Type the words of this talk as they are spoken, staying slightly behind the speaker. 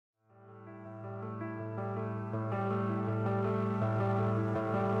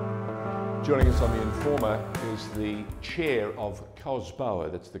Joining us on The Informer is the chair of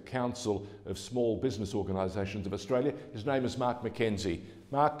COSBOA, that's the Council of Small Business Organisations of Australia. His name is Mark McKenzie.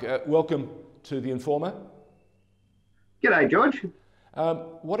 Mark, welcome to The Informer. G'day, George.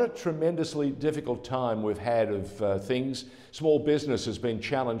 What a tremendously difficult time we've had of things. Small business has been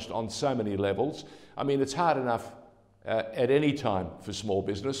challenged on so many levels. I mean, it's hard enough at any time for small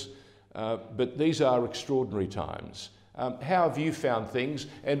business, but these are extraordinary times. How have you found things,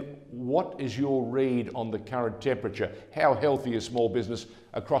 and what is your read on the current temperature? How healthy is small business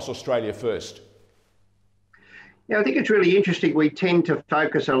across Australia first? Yeah, I think it's really interesting. We tend to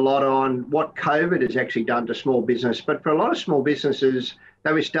focus a lot on what COVID has actually done to small business, but for a lot of small businesses,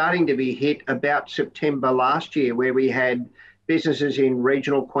 they were starting to be hit about September last year, where we had businesses in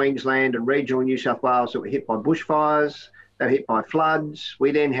regional Queensland and regional New South Wales that were hit by bushfires, they were hit by floods.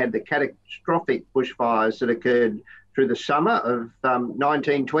 We then had the catastrophic bushfires that occurred through the summer of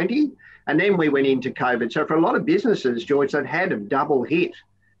 1920, and then we went into COVID. So for a lot of businesses, George, they've had a double hit.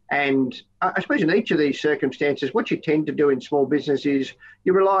 And I suppose in each of these circumstances, what you tend to do in small business is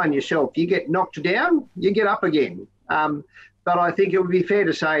you rely on yourself. You get knocked down, you get up again. But I think it would be fair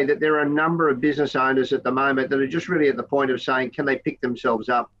to say that there are a number of business owners at the moment that are just really at the point of saying, can they pick themselves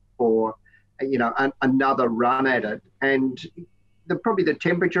up for, another run at it? And probably the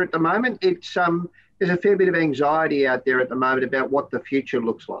temperature at the moment, there's a fair bit of anxiety out there at the moment about what the future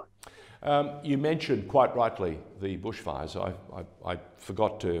looks like. You mentioned quite rightly the bushfires. I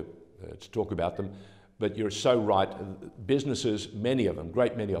forgot to talk about them, but you're so right. Businesses, many of them,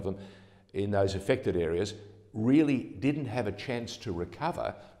 great many of them, in those affected areas really didn't have a chance to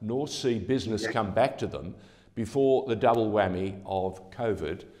recover nor see business come back to them before the double whammy of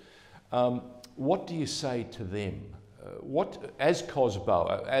COVID. What do you say to them? As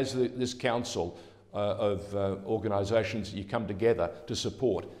COSBOA, as this council of organisations you come together to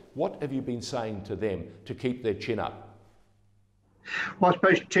support, what have you been saying to them to keep their chin up? Well, I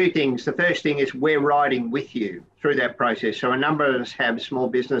suppose two things. The first thing is we're riding with you through that process. So a number of us have small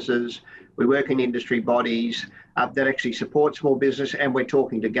businesses. We work in industry bodies that actually support small business, and we're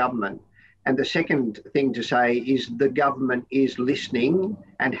talking to government. And the second thing to say is the government is listening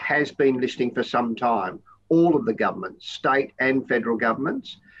and has been listening for some time. All of the governments, state and federal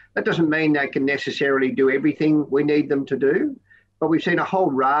governments. That doesn't mean they can necessarily do everything we need them to do, but we've seen a whole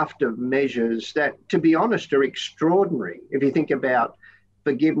raft of measures that, to be honest, are extraordinary. If you think about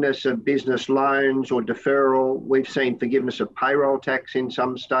forgiveness of business loans or deferral, we've seen forgiveness of payroll tax in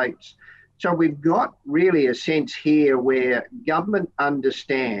some states. So we've got really a sense here where government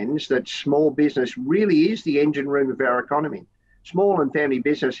understands that small business really is the engine room of our economy. Small and family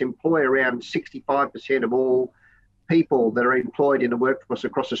business employ around 65% of all people that are employed in the workforce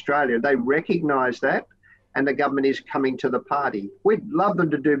across Australia. They recognise that, and the government is coming to the party. We'd love them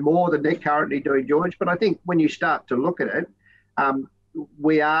to do more than they're currently doing, George, but I think when you start to look at it,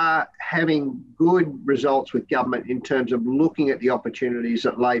 we are having good results with government in terms of looking at the opportunities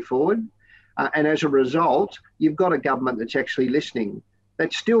that lay forward. And as a result, you've got a government that's actually listening.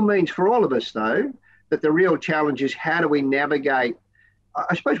 That still means for all of us, though, that the real challenge is how do we navigate,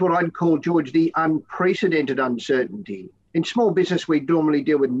 I suppose what I'd call, George, the unprecedented uncertainty. In small business, we normally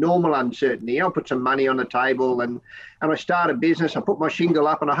deal with normal uncertainty. I'll put some money on the table and I start a business, I put my shingle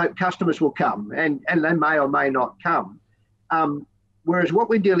up and I hope customers will come, and they may or may not come. Whereas what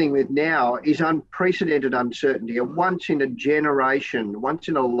we're dealing with now is unprecedented uncertainty, a once in a generation, once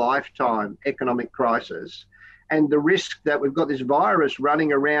in a lifetime economic crisis. And the risk that we've got this virus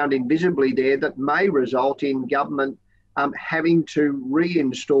running around invisibly there that may result in government having to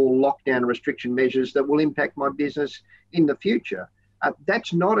reinstall lockdown restriction measures that will impact my business in the future.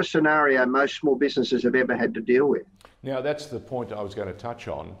 That's not a scenario most small businesses have ever had to deal with. Now, that's the point I was going to touch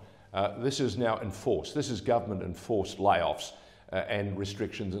on. This is now enforced. This is government enforced layoffs and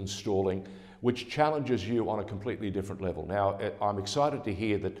restrictions and stalling, which challenges you on a completely different level. Now, I'm excited to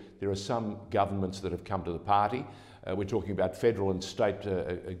hear that there are some governments that have come to the party. We're talking about federal and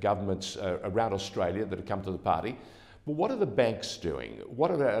state governments around Australia that have come to the party. But what are the banks doing? What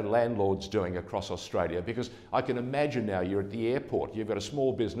are our landlords doing across Australia? Because I can imagine now you're at the airport, you've got a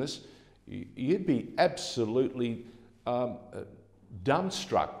small business, you'd be absolutely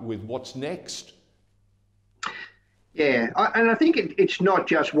dumbstruck with what's next. Yeah, and I think it's not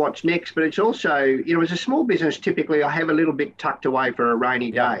just what's next, but it's also, as a small business, typically I have a little bit tucked away for a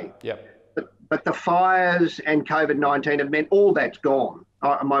rainy day. Yep. But the fires and COVID-19 have meant all that's gone.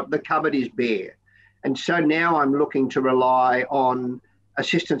 The cupboard is bare. And so now I'm looking to rely on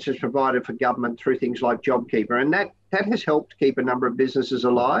assistance that's provided for government through things like JobKeeper. And that has helped keep a number of businesses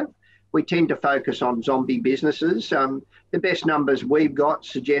alive. we tend to focus on zombie businesses. The best numbers we've got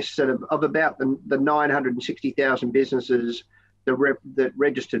suggest that of about the 960,000 businesses that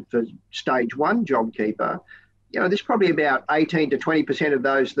registered for stage one JobKeeper, there's probably about 18 to 20% of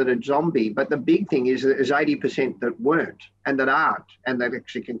those that are zombie. But the big thing is that there's 80% that weren't and that aren't, and that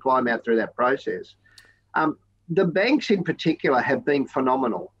actually can climb out through that process. The banks in particular have been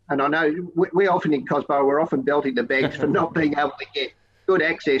phenomenal. And I know we often in Cosmo, we're often belting the banks for not being able to get good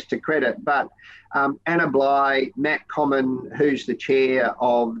access to credit. But Anna Bligh, Matt Common, who's the chair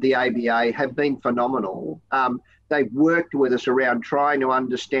of the ABA, have been phenomenal. They've worked with us around trying to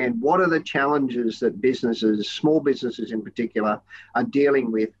understand what are the challenges that businesses, small businesses in particular, are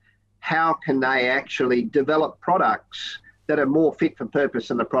dealing with. How can they actually develop products that are more fit for purpose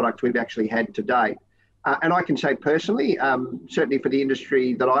than the products we've actually had to date? And I can say personally, certainly for the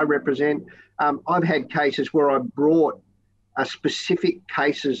industry that I represent, I've had cases where I brought specific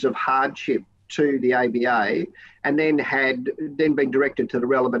cases of hardship to the ABA and then been directed to the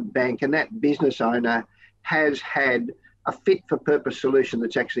relevant bank, and that business owner has had a fit for purpose solution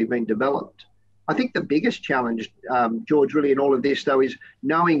that's actually been developed. I think the biggest challenge, George, really in all of this though, is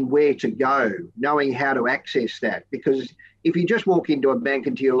knowing where to go, knowing how to access that. Because if you just walk into a bank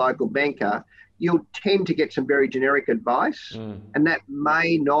and to your local banker, you'll tend to get some very generic advice, and that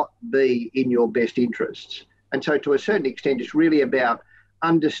may not be in your best interests. And so to a certain extent, it's really about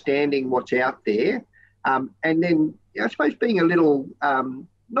understanding what's out there, and then I suppose being a little,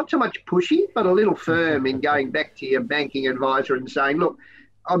 not so much pushy, but a little firm in going back to your banking advisor and saying, look,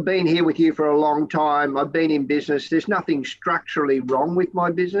 I've been here with you for a long time. I've been in business. There's nothing structurally wrong with my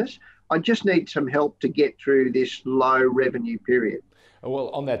business. I just need some help to get through this low revenue period. Well,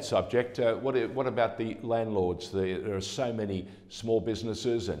 on that subject, what about the landlords? There are so many small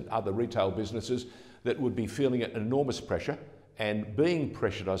businesses and other retail businesses that would be feeling enormous pressure and being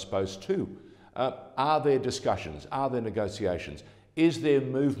pressured, I suppose, too. Are there discussions? Are there negotiations? Is there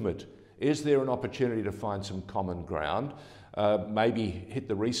movement? Is there an opportunity to find some common ground? Maybe hit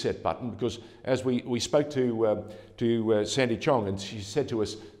the reset button, because as we spoke to Sandy Chong, and she said to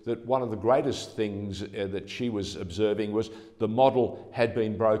us that one of the greatest things that she was observing was the model had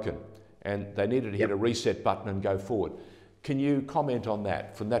been broken and they needed to hit a reset button and go forward. Can you comment on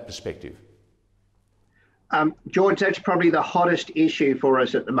that from that perspective? George, that's probably the hottest issue for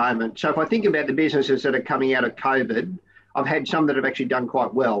us at the moment. So if I think about the businesses that are coming out of COVID, I've had some that have actually done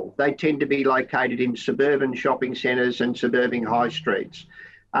quite well. They tend to be located in suburban shopping centres and suburban high streets.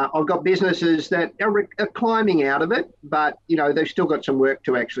 I've got businesses that are climbing out of it, but they've still got some work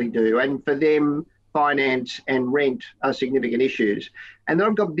to actually do. And for them, finance and rent are significant issues. And then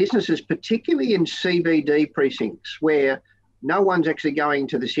I've got businesses, particularly in CBD precincts, where no one's actually going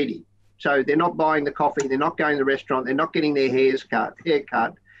to the city. So they're not buying the coffee, they're not going to the restaurant, they're not getting their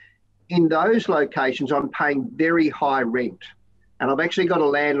haircut. In those locations, I'm paying very high rent. And I've actually got a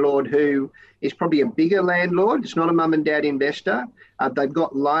landlord who is probably a bigger landlord. It's not a mum and dad investor. They've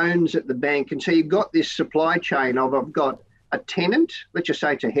got loans at the bank. And so you've got this supply chain of, I've got a tenant, let's just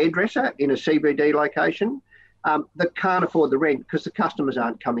say it's a hairdresser in a CBD location, that can't afford the rent because the customers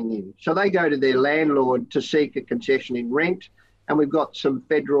aren't coming in. So they go to their landlord to seek a concession in rent. And we've got some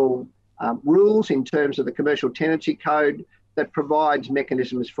federal rules in terms of the commercial tenancy code that provides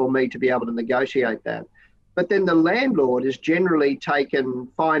mechanisms for me to be able to negotiate that. But then the landlord has generally taken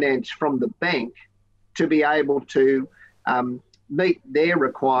finance from the bank to be able to meet their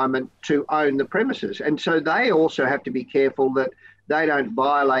requirement to own the premises. And so they also have to be careful that they don't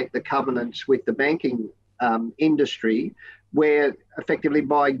violate the covenants with the banking industry, where effectively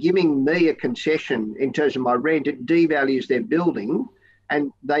by giving me a concession in terms of my rent, it devalues their building,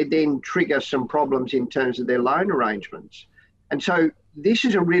 and they then trigger some problems in terms of their loan arrangements. And so this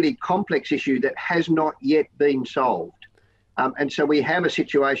is a really complex issue that has not yet been solved. And so we have a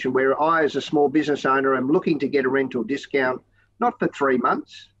situation where I, as a small business owner, am looking to get a rental discount, not for 3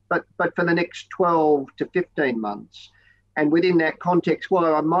 months, but for the next 12 to 15 months. And within that context,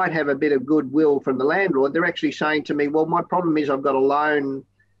 while I might have a bit of goodwill from the landlord, they're actually saying to me, well, my problem is I've got a loan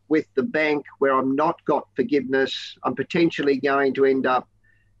with the bank where I'm not got forgiveness. I'm potentially going to end up,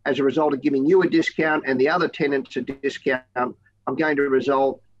 as a result of giving you a discount and the other tenants a discount, I'm going to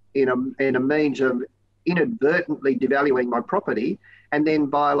result in a means of inadvertently devaluing my property and then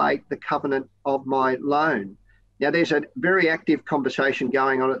violate the covenant of my loan. Now, there's a very active conversation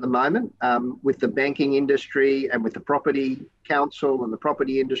going on at the moment with the banking industry and with the property council and the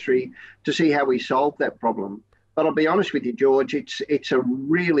property industry to see how we solve that problem. But I'll be honest with you, George, it's a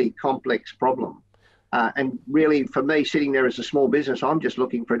really complex problem. And really, for me, sitting there as a small business, I'm just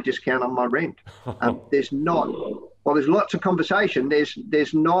looking for a discount on my rent. There's not Well, there's lots of conversation.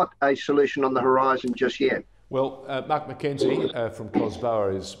 There's not a solution on the horizon just yet. Well, Mark McKenzie from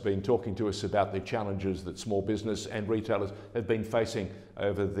Cosboa has been talking to us about the challenges that small business and retailers have been facing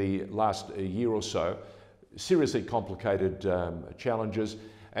over the last year or so. Seriously complicated challenges.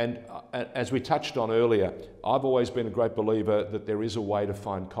 And as we touched on earlier, I've always been a great believer that there is a way to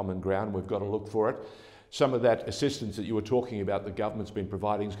find common ground. We've got to look for it. Some of that assistance that you were talking about the government's been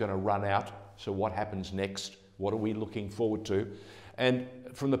providing is going to run out. So what happens next? What are we looking forward to? And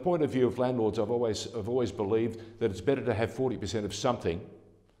from the point of view of landlords, I've always believed that it's better to have 40% of something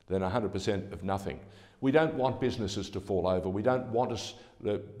than 100% of nothing. We don't want businesses to fall over. We don't want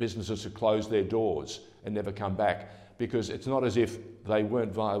the businesses to close their doors and never come back, because it's not as if they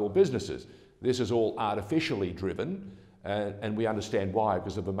weren't viable businesses. This is all artificially driven, and we understand why,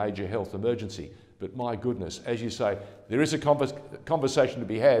 because of a major health emergency. But my goodness, as you say, there is a conversation to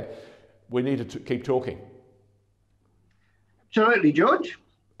be had. We need to keep talking. Absolutely, George.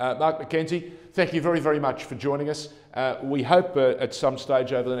 Mark McKenzie, thank you very, very much for joining us. We hope at some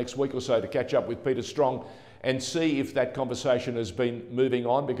stage over the next week or so to catch up with Peter Strong and see if that conversation has been moving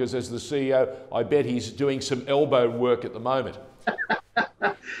on, because as the CEO, I bet he's doing some elbow work at the moment.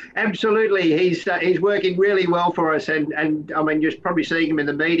 Absolutely, he's working really well for us, and I mean, you're probably seeing him in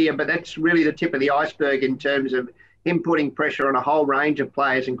the media, but that's really the tip of the iceberg in terms of him putting pressure on a whole range of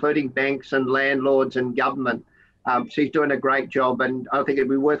players, including banks and landlords and government. So he's doing a great job, and I think it'd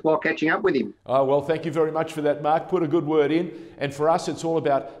be worthwhile catching up with him. Oh, well, thank you very much for that, Mark. Put a good word in. And for us, it's all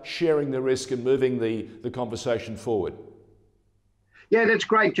about sharing the risk and moving the conversation forward. Yeah, that's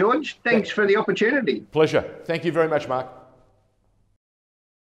great, George. Thanks for the opportunity. Pleasure. Thank you very much, Mark.